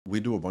We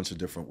do a bunch of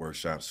different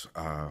workshops.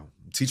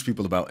 Teach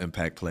people about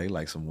impact play,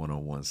 like some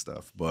one-on-one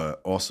stuff.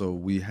 But also,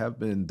 we have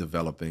been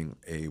developing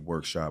a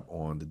workshop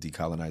on the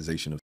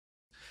decolonization of,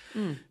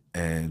 Mm.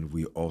 and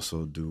we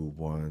also do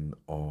one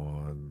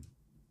on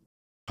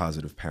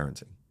positive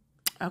parenting.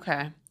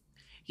 Okay.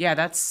 Yeah,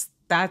 that's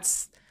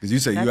Because you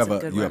say you that's have a a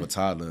good you have a one.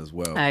 toddler as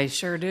well. I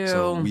sure do.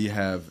 So we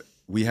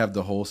have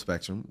the whole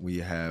spectrum. We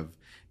have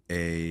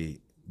a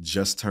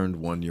just turned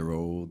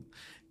 1-year-old,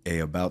 a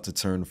about to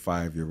turn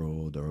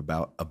 5-year-old, or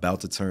about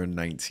to turn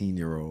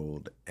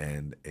 19-year-old,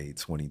 and a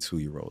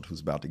 22-year-old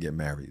who's about to get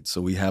married.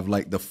 So we have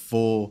like the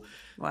full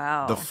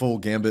Wow.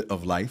 gambit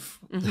of life.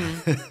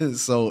 Mm-hmm.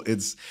 So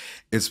it's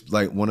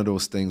like one of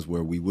those things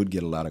where we would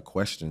get a lot of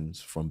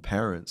questions from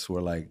parents who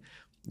are like,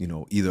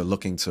 either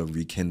looking to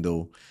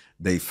rekindle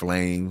they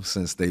flame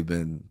since they've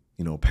been,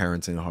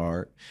 parenting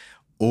hard,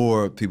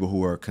 or people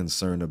who are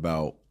concerned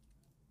about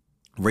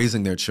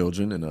raising their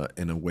children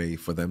in a way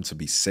for them to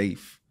be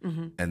safe,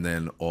 Mm-hmm. and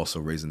then also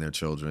raising their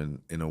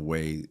children in a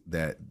way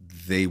that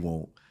they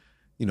won't,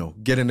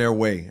 get in their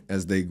way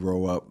as they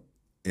grow up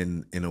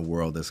in a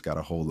world that's got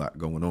a whole lot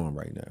going on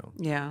right now.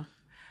 Yeah.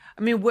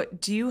 I mean, what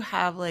do you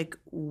have like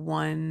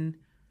one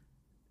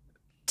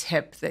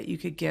tip that you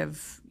could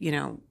give,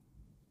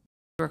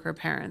 worker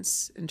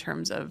parents in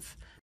terms of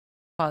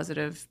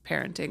positive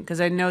parenting? Because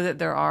I know that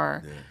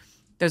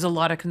there's a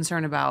lot of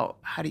concern about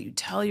how do you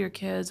tell your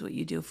kids what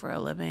you do for a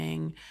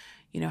living?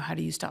 How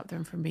do you stop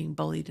them from being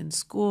bullied in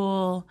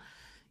school?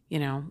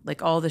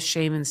 Like all the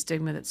shame and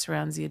stigma that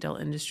surrounds the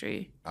adult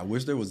industry. I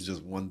wish there was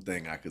just one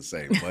thing I could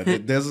say,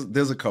 but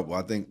there's a couple.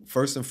 I think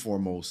first and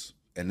foremost,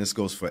 and this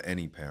goes for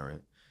any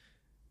parent,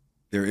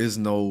 there is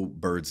no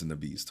birds and the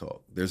bees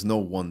talk. There's no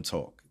one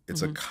talk.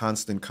 It's Mm-hmm. a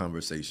constant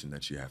conversation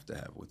that you have to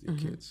have with your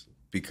Mm-hmm. kids,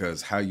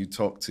 because how you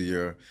talk to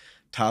your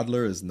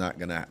toddler is not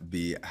going to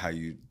be how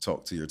you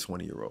talk to your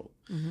 20-year-old.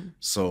 Mm-hmm.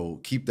 So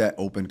keep that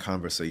open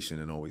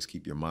conversation and always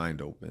keep your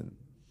mind open,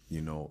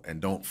 and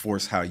don't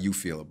force how you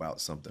feel about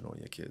something on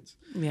your kids.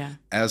 Yeah.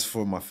 As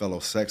for my fellow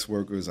sex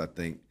workers, I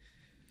think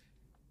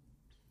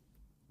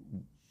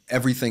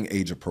everything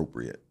age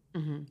appropriate.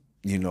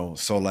 Mm-hmm.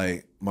 So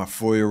like my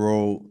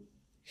 4-year-old,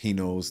 he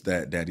knows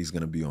that daddy's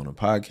going to be on a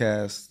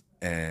podcast,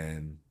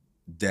 and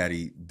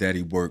daddy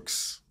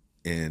works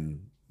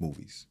in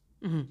movies.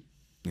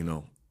 Mm-hmm.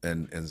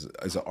 And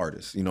as an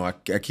artist, I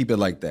keep it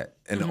like that.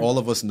 And Mm-hmm. all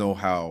of us know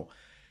how,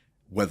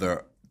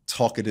 whether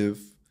talkative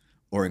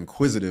or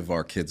inquisitive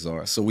our kids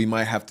are. So we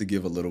might have to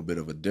give a little bit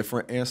of a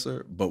different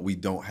answer, but we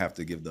don't have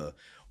to give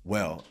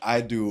well,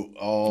 I do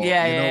all,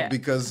 Yeah.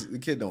 because the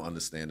kid don't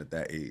understand at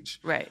that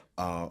age. Right.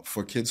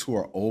 For kids who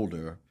are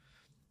older,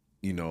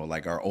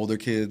 like our older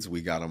kids,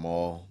 we got them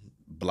all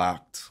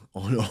blocked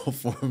on all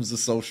forms of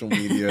social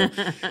media.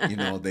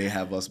 They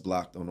have us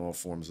blocked on all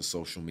forms of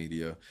social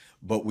media,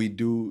 but we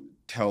do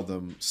tell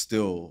them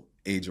still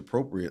age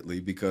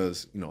appropriately,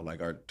 because,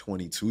 like our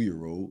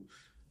 22-year-old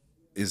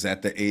is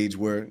at the age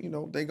where,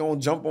 they gonna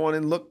jump on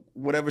and look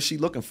whatever she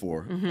looking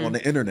for on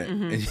the internet,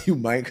 and you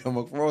might come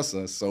across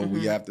us. So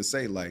we have to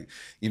say like,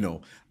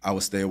 I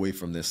would stay away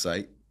from this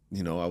site.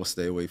 I would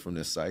stay away from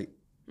this site.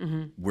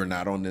 We're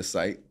not on this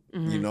site,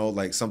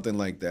 like something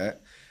like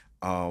that.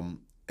 And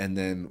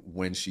then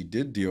when she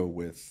did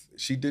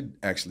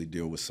actually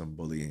deal with some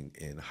bullying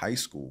in high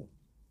school,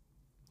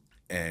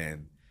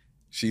 and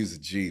she's a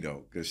G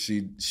though, because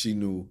she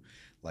knew,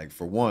 like,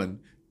 for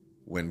one,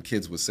 when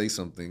kids would say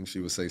something, she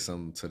would say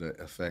something to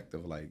the effect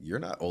of like, "You're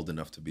not old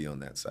enough to be on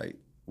that site.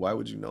 Why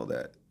would you know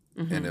that?"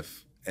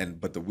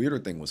 But the weirder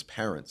thing was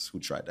parents who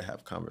tried to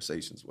have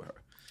conversations with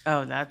her.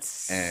 Oh,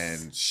 that's...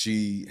 And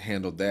she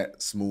handled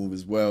that smooth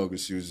as well,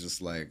 because she was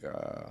just like,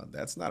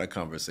 that's not a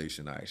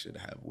conversation I should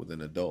have with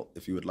an adult.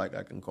 If you would like,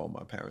 I can call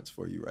my parents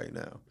for you right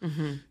now.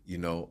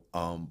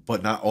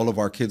 But not all of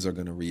our kids are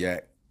going to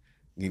react,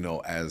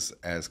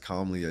 as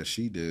calmly as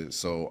she did.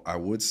 So I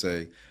would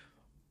say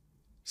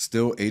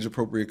still age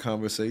appropriate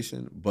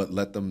conversation, but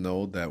let them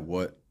know that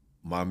what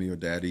mommy or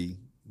daddy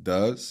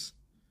does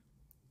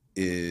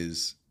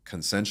is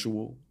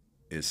consensual,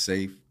 is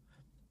safe,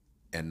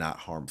 and not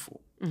harmful.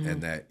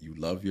 And that you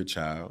love your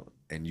child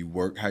and you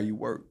work how you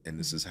work. And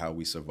this is how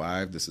we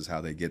survive. This is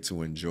how they get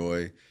to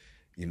enjoy,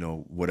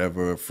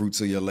 whatever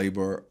fruits of your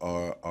labor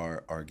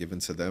are given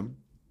to them.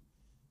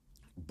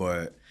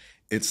 But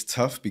it's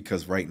tough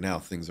because right now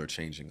things are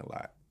changing a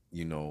lot,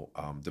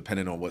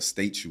 depending on what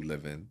state you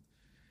live in.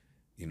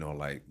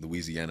 Like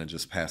Louisiana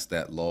just passed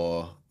that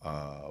law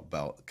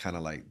about kind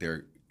of like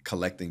they're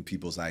collecting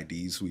people's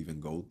IDs who even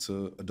go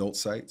to adult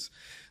sites.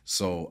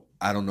 So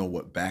I don't know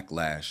what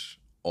backlash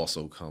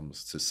also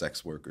comes to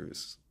sex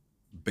workers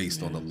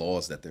based on the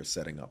laws that they're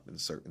setting up in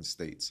certain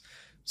states.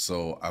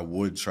 So I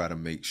would try to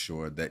make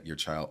sure that your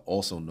child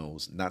also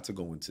knows not to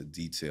go into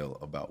detail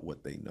about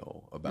what they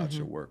know about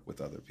your work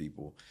with other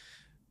people,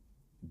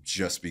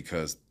 just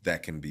because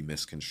that can be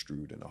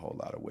misconstrued in a whole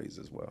lot of ways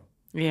as well.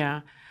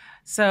 Yeah.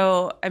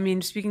 So, I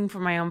mean, speaking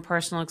from my own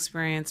personal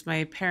experience,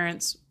 my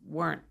parents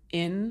weren't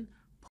in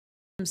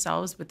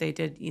themselves, but they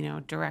did,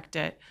 direct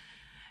it.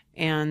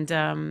 And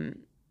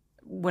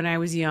when I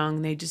was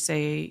young, they just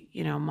say,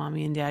 you know,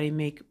 mommy and daddy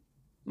make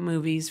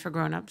movies for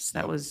grown-ups.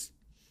 That was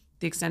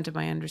the extent of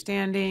my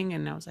understanding.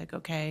 And I was like,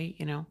 okay,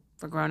 you know,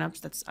 for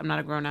grown-ups, I'm not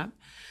a grown-up.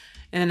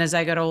 And then as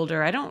I got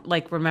older, I don't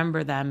like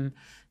remember them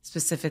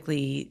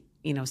specifically,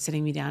 you know,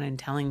 sitting me down and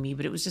telling me,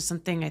 but it was just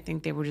something I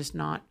think they were just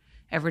not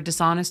ever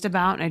dishonest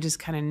about. And I just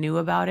kind of knew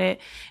about it.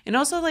 And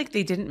also like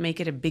they didn't make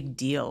it a big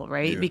deal,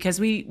 right? Because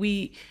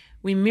we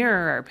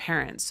mirror our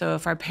parents. So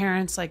if our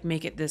parents like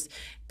make it this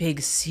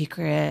big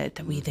secret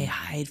that they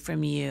hide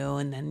from you,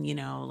 and then, you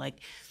know,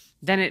 like,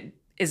 then it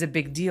is a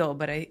big deal.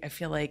 But I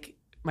feel like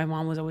my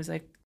mom was always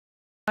like,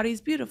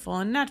 body's beautiful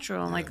and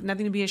natural and like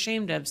nothing to be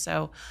ashamed of.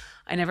 So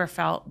I never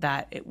felt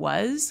that it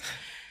was.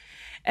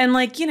 And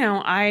like, you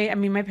know, I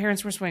mean, my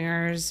parents were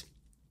swingers.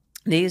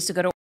 They used to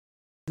go to,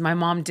 my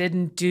mom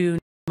didn't do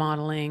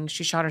modeling.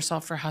 She shot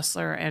herself for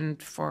Hustler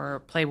and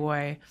for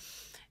Playboy.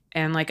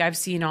 And like, I've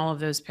seen all of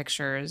those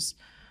pictures.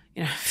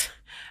 You know,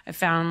 I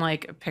found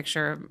like a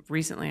picture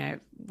recently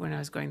when I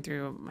was going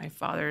through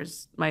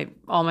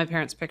all my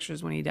parents'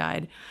 pictures when he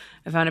died.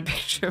 I found a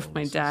picture of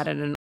my dad at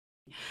an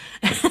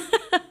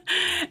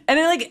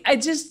and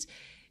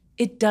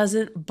it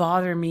doesn't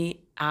bother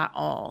me at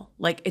all.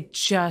 Like it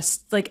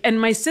just like,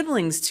 and my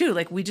siblings too,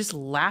 like we just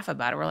laugh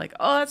about it. We're like,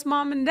 oh, that's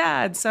mom and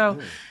dad. So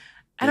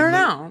I don't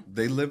know.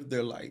 They lived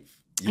their life.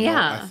 You know,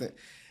 I think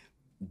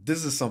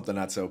this is something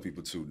I tell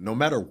people too. No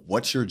matter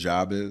what your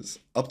job is,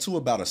 up to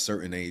about a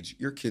certain age,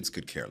 your kids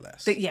could care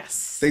less.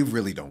 They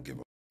really don't give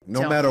a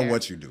no matter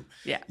what you do.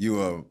 Yeah.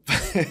 You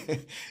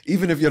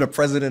even if you're the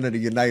president of the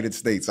United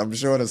States, I'm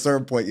sure at a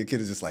certain point your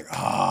kid is just like,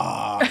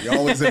 you're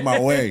always in my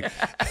way,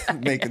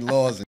 making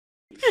laws.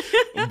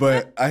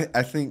 But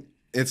I think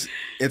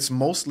it's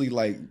mostly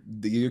like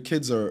your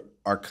kids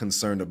are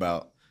concerned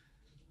about,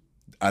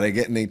 are they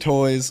getting their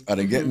toys? Are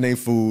they getting their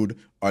food?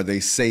 Are they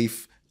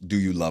safe? Do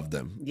you love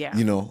them? Yeah.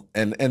 You know,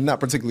 and not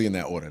particularly in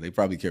that order. They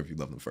probably care if you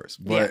love them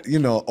first. But, you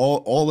know,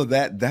 all of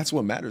that's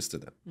what matters to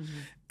them.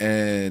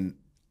 And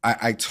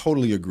I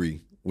totally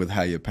agree with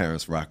how your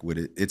parents rock with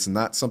it. It's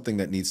not something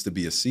that needs to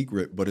be a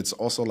secret, but it's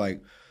also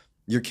like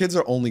your kids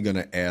are only going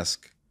to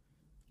ask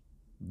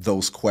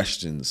those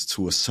questions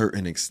to a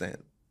certain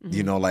extent.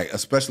 You know, like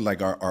especially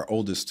like our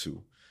oldest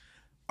two.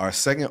 Our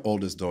second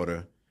oldest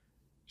daughter,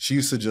 she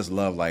used to just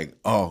love like,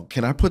 oh,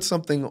 can I put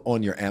something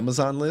on your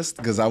Amazon list?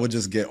 Because I would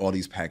just get all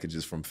these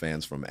packages from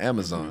fans from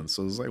Amazon.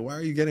 So it's like, why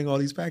are you getting all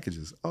these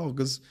packages? Oh,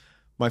 because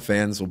my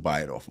fans will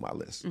buy it off my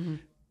list.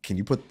 Can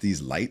you put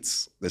these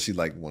lights that she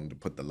like wanted to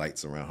put the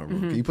lights around her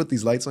room? Can you put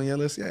these lights on your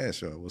list? Yeah,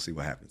 sure. We'll see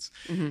what happens.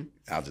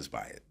 I'll just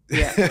buy it.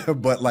 Yeah.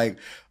 But like,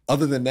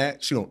 other than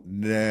that, she don't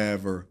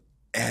never,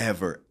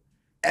 ever,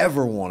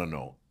 ever want to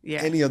know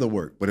any other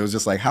work. But it was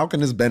just like, how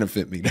can this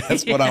benefit me?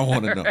 That's what I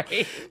want to know.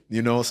 Right.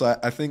 You know, so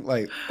I think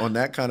like on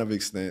that kind of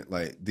extent,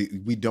 like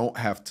we don't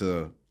have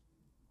to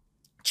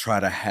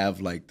try to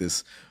have like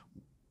this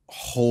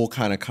whole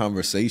kind of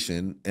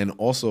conversation. And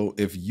also,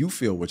 if you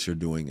feel what you're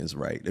doing is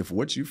right, if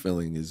what you're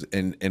feeling is,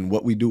 and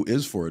what we do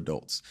is for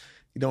adults,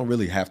 you don't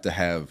really have to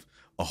have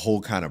a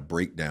whole kind of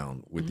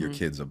breakdown with your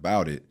kids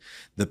about it.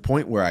 The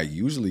point where I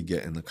usually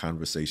get in the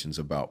conversations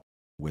about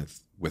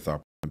with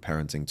our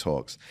parenting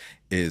talks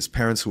is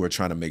parents who are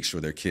trying to make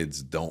sure their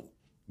kids don't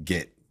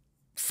get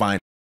fined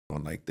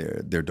on like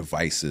their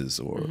devices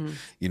or,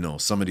 you know,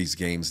 some of these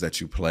games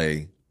that you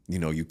play, you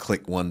know, you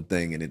click one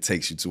thing and it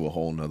takes you to a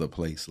whole nother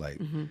place.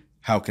 Like,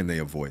 how can they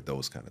avoid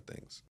those kind of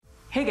things?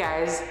 Hey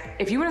guys,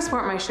 if you want to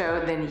support my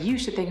show, then you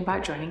should think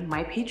about joining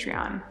my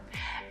Patreon.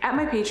 At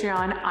my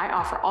Patreon, I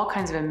offer all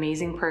kinds of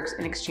amazing perks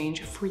in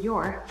exchange for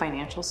your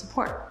financial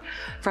support.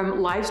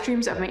 From live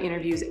streams of my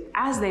interviews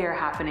as they are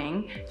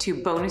happening,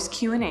 to bonus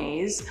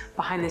Q&As,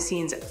 behind the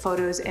scenes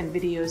photos and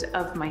videos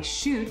of my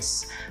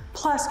shoots,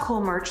 plus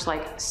cool merch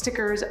like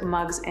stickers,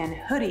 mugs, and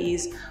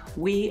hoodies,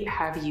 we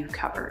have you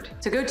covered.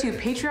 So go to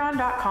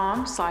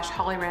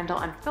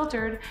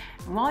patreon.com/HollyRandallUnfiltered,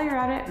 and while you're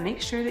at it,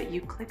 make sure that you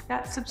click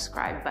that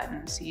subscribe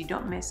button so you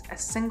don't miss a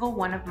single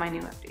one of my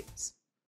new updates.